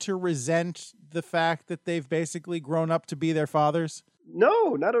grow up to resent the fact that they've basically grown up to be their fathers?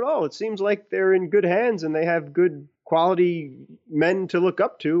 No, not at all. It seems like they're in good hands and they have good quality men to look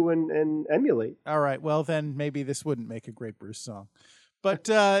up to and emulate. All right. Well, then maybe this wouldn't make a great Bruce song. But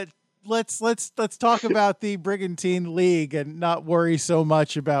let's talk about the Brigantine League and not worry so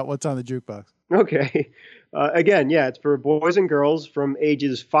much about what's on the jukebox. Okay. Again, yeah, it's for boys and girls from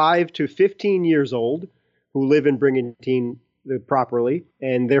ages 5 to 15 years old who live in Brigantine properly,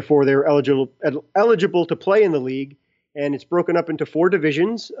 and therefore they're eligible to play in the league. And it's broken up into 4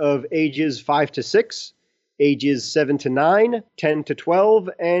 divisions of ages 5 to 6, ages 7 to 9, 10 to 12,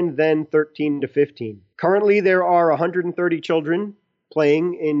 and then 13 to 15. Currently, there are 130 children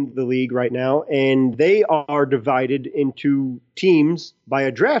playing in the league right now, and they are divided into teams by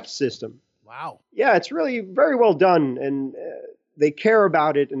a draft system. Wow. Yeah, it's really very well done, and they care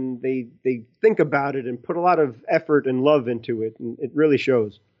about it, and they think about it and put a lot of effort and love into it, and it really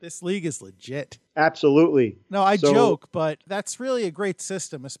shows. This league is legit. Absolutely. No, I joke, but that's really a great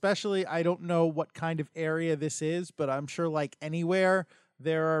system, especially I don't know what kind of area this is, but I'm sure like anywhere,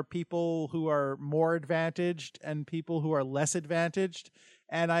 there are people who are more advantaged and people who are less advantaged.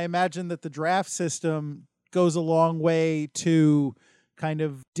 And I imagine that the draft system goes a long way to kind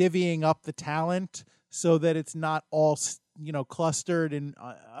of divvying up the talent so that it's not all, clustered in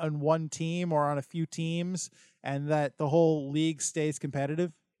on one team or on a few teams, and that the whole league stays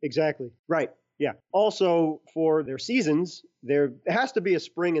competitive. Exactly. Right. Yeah. Also, for their seasons, there has to be a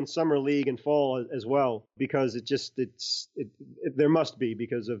spring and summer league and fall as well, because there must be,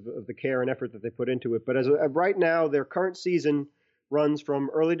 because of the care and effort that they put into it. But as of right now, their current season runs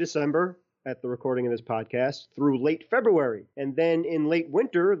from early December at the recording of this podcast through late February. And then in late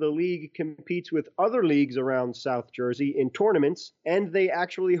winter, the league competes with other leagues around South Jersey in tournaments, and they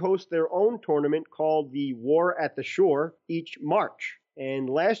actually host their own tournament called the War at the Shore each March. And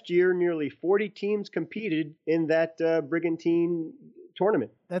last year, nearly 40 teams competed in that Brigantine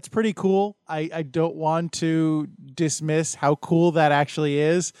tournament. That's pretty cool. I don't want to dismiss how cool that actually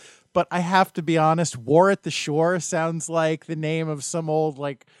is, but I have to be honest, War at the Shore sounds like the name of some old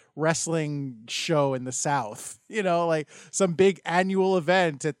wrestling show in the South, like some big annual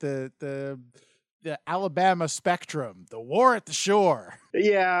event at the the Alabama Spectrum, the war at the shore.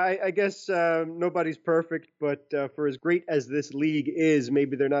 Yeah, I guess nobody's perfect, but for as great as this league is,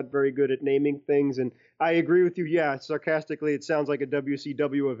 maybe they're not very good at naming things. And I agree with you. Yeah, sarcastically, it sounds like a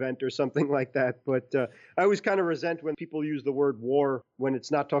WCW event or something like that. But I always kind of resent when people use the word war when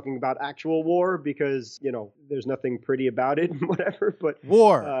it's not talking about actual war because, there's nothing pretty about it and whatever. But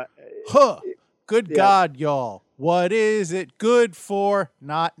war. Good yeah. God, y'all. What is it good for?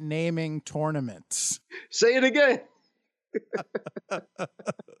 Not naming tournaments. Say it again.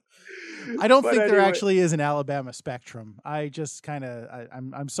 I don't think there actually is an Alabama Spectrum. I just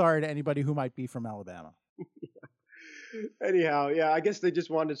I'm sorry to anybody who might be from Alabama. Anyhow, yeah, I guess they just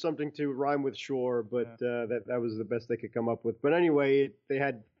wanted something to rhyme with shore, but that was the best they could come up with. But anyway, they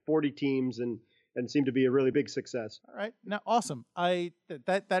had 40 teams and seemed to be a really big success. All right. Now, awesome.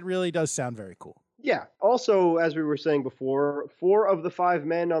 That really does sound very cool. Yeah. Also, as we were saying before, 4 of the 5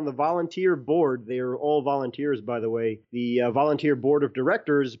 men on the volunteer board, they are all volunteers, by the way. The volunteer board of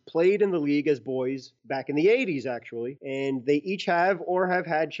directors played in the league as boys back in the 80s, actually. And they each have or have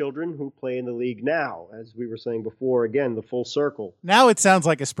had children who play in the league now. As we were saying before, again, the full circle. Now it sounds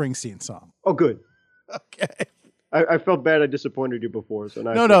like a Springsteen song. Oh, good. Okay. I felt bad I disappointed you before. So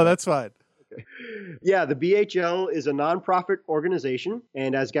now No, that's fine. Yeah, the BHL is a nonprofit organization,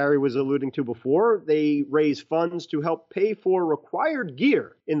 and as Gary was alluding to before, they raise funds to help pay for required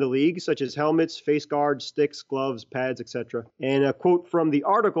gear in the league, such as helmets, face guards, sticks, gloves, pads, etc. And a quote from the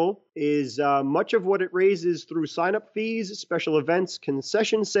article is, much of what it raises through sign-up fees, special events,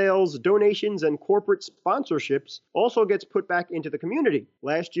 concession sales, donations, and corporate sponsorships also gets put back into the community.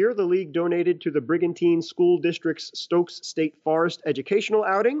 Last year, the league donated to the Brigantine School District's Stokes State Forest Educational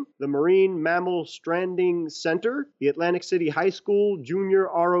Outing, the Marine Mammal Stranding Center, the Atlantic City High School Junior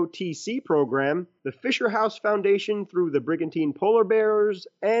ROTC program, the Fisher House Foundation through the Brigantine Polar Bears,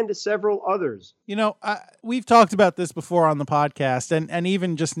 and several others. We've talked about this before on the podcast, and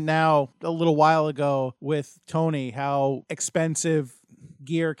even just now, a little while ago with Tony, how expensive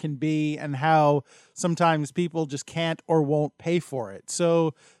gear can be and how sometimes people just can't or won't pay for it.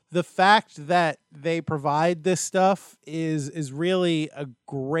 So the fact that they provide this stuff is really a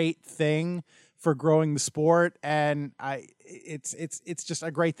great thing for growing the sport, and it's just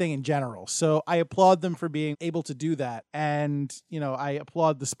a great thing in general. So I applaud them for being able to do that, and I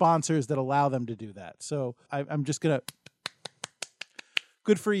applaud the sponsors that allow them to do that. So I'm just gonna.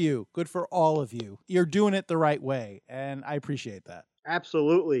 Good for you. Good for all of you. You're doing it the right way, and I appreciate that.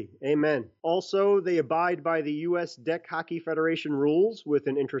 Absolutely. Amen. Also, they abide by the U.S. Deck Hockey Federation rules with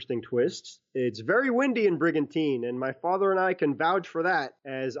an interesting twist. It's very windy in Brigantine, and my father and I can vouch for that,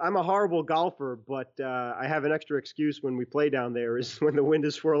 as I'm a horrible golfer, but I have an extra excuse when we play down there is when the wind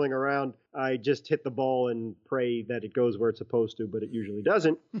is swirling around, I just hit the ball and pray that it goes where it's supposed to, but it usually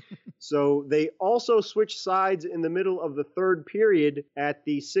doesn't. So they also switch sides in the middle of the third period at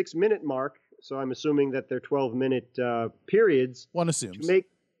the 6-minute mark. So I'm assuming that they're 12-minute periods. One assumes.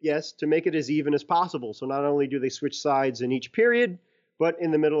 To make it as even as possible. So not only do they switch sides in each period, but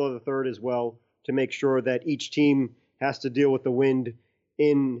in the middle of the third as well, to make sure that each team has to deal with the wind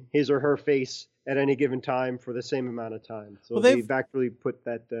in his or her face at any given time for the same amount of time. So they've actually put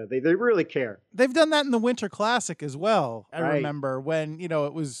that, they really care. They've done that in the Winter Classic as well. I Right. remember when, it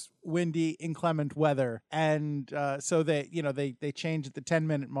was windy, inclement weather. And so they changed at the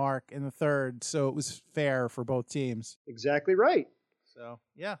 10-minute mark in the third. So it was fair for both teams. Exactly right. So,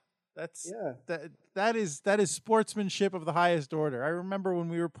 yeah. That is sportsmanship of the highest order. I remember when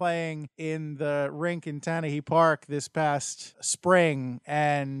we were playing in the rink in Tannehy Park this past spring,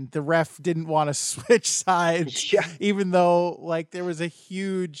 and the ref didn't want to switch sides, even though there was a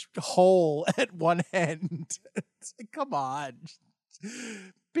huge hole at one end. It's like, come on,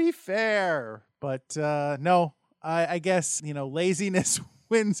 be fair. But no, I guess laziness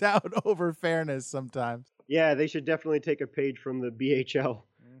wins out over fairness sometimes. Yeah, they should definitely take a page from the BHL.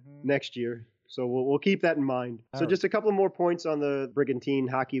 Next year. So we'll keep that in mind. So just a couple more points on the Brigantine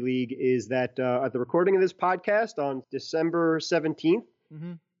Hockey League is that at the recording of this podcast on December 17th,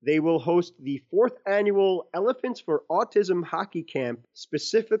 they will host the 4th annual Elephants for Autism Hockey Camp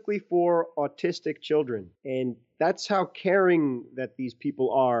specifically for autistic children. And that's how caring that these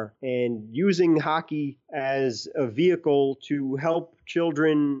people are, and using hockey as a vehicle to help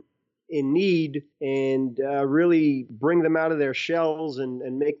children in need and really bring them out of their shells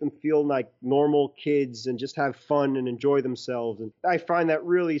and make them feel like normal kids and just have fun and enjoy themselves. And I find that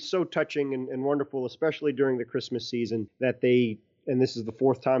really so touching and wonderful, especially during the Christmas season, that and this is the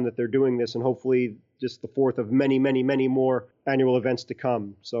 4th time that they're doing this, and hopefully just the 4th of many, many, many more annual events to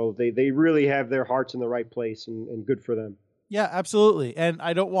come. So they really have their hearts in the right place, and good for them. Yeah, absolutely. And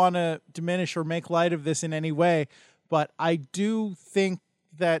I don't want to diminish or make light of this in any way, but I do think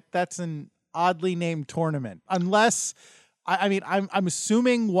that that's an oddly named tournament. Unless, I mean, I'm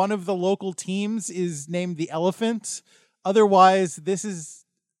assuming one of the local teams is named the Elephant. Otherwise, this is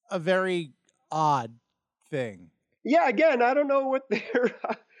a very odd thing. Yeah, again, I don't know what they're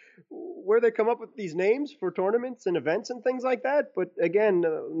where they come up with these names for tournaments and events and things like that. But again,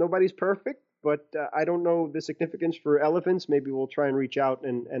 nobody's perfect. But I don't know the significance for elephants. Maybe we'll try and reach out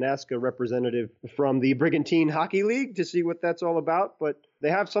and ask a representative from the Brigantine Hockey League to see what that's all about. But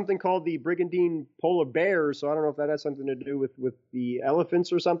they have something called the Brigantine Polar Bears, so I don't know if that has something to do with the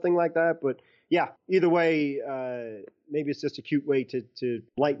elephants or something like that. But yeah, either way, maybe it's just a cute way to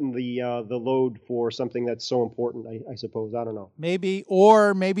lighten the load for something that's so important, I suppose. I don't know. Maybe,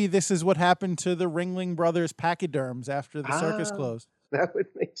 or maybe this is what happened to the Ringling Brothers pachyderms after the circus closed. That would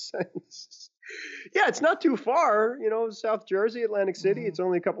make sense. Yeah, it's not too far, South Jersey, Atlantic City. It's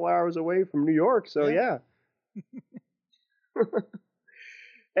only a couple hours away from New York, so yeah.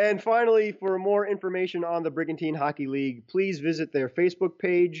 And finally, for more information on the Brigantine Hockey League, please visit their Facebook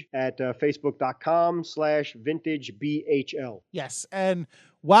page at facebook.com/vintagebhl. Yes, and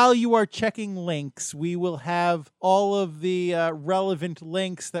while you are checking links, we will have all of the relevant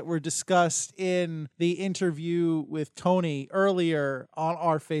links that were discussed in the interview with Tony earlier on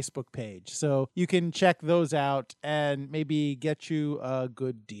our Facebook page. So you can check those out and maybe get you a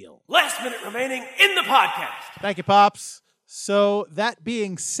good deal. Last minute remaining in the podcast. Thank you, Pops. So that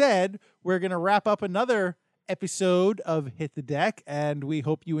being said, we're going to wrap up another episode of Hit the Deck, and we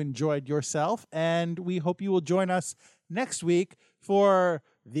hope you enjoyed yourself, and we hope you will join us next week for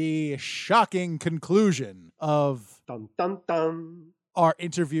the shocking conclusion of dun, dun, dun. Our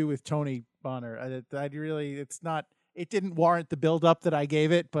interview with Tony Bonner. It didn't warrant the build-up that I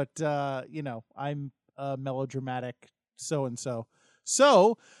gave it, but, I'm a melodramatic so-and-so.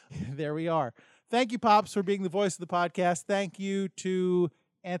 So there we are. Thank you, Pops, for being the voice of the podcast. Thank you to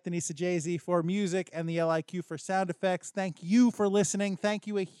Anthony Sajazi for music and the LIQ for sound effects. Thank you for listening. Thank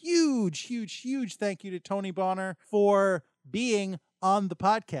you. A huge, huge, huge thank you to Tony Bonner for being on the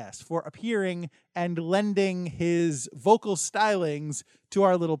podcast, for appearing and lending his vocal stylings to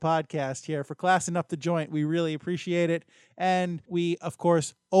our little podcast here, for classing up the joint. We really appreciate it. And we, of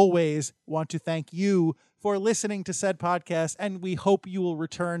course, always want to thank you for listening to said podcast, and we hope you will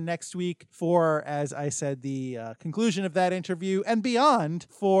return next week for, as I said, the conclusion of that interview and beyond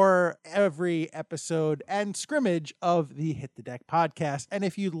for every episode and scrimmage of the Hit the Deck podcast. And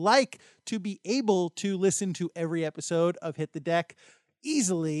if you'd like to be able to listen to every episode of Hit the Deck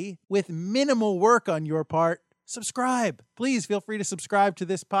easily with minimal work on your part, subscribe. Please feel free to subscribe to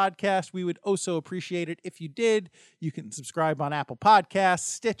this podcast. We would also appreciate it if you did. You can subscribe on Apple Podcasts,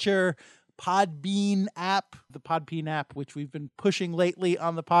 Stitcher, Podbean app, the Podbean app, which we've been pushing lately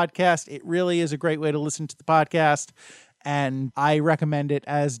on the podcast. It really is a great way to listen to the podcast, and I recommend it,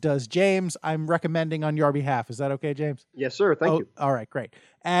 as does James. I'm recommending on your behalf. Is that okay, James? Yes, sir. Thank you. All right, great.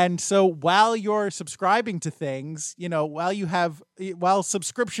 And so while you're subscribing to things, while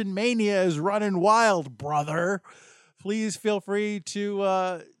subscription mania is running wild, brother, please feel free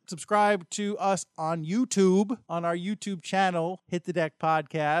to subscribe to us on YouTube, on our YouTube channel, Hit the Deck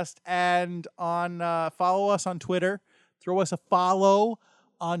Podcast, and follow us on Twitter. Throw us a follow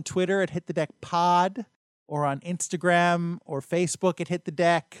on Twitter at Hit the Deck Pod, or on Instagram or Facebook at Hit the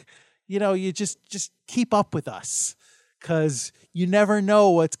Deck. You just keep up with us, because you never know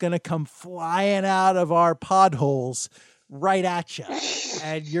what's going to come flying out of our pod holes right at you.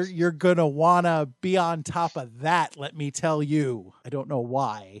 And you're going to want to be on top of that, let me tell you. I don't know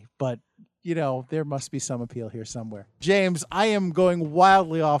why, but, there must be some appeal here somewhere. James, I am going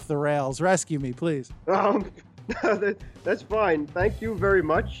wildly off the rails. Rescue me, please. That's fine. Thank you very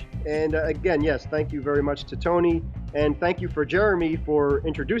much. And again, yes, thank you very much to Tony. And thank you for Jeremy for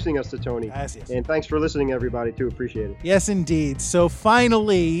introducing us to Tony. Yes. And thanks for listening, everybody, too. Appreciate it. Yes, indeed. So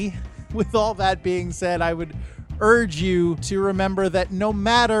finally, with all that being said, I would urge you to remember that no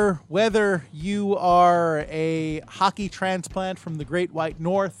matter whether you are a hockey transplant from the Great White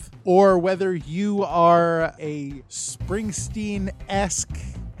North, or whether you are a Springsteen-esque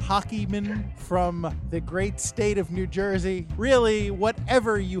hockeyman from the great state of New Jersey, really,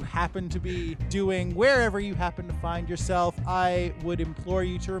 whatever you happen to be doing, wherever you happen to find yourself, I would implore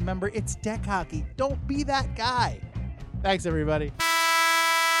you to remember it's deck hockey. Don't be that guy. Thanks, everybody.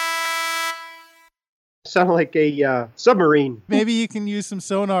 Sound like a submarine. Maybe you can use some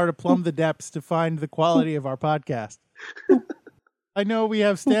sonar to plumb the depths to find the quality of our podcast. I know we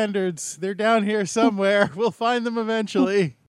have standards. They're down here somewhere. We'll find them eventually.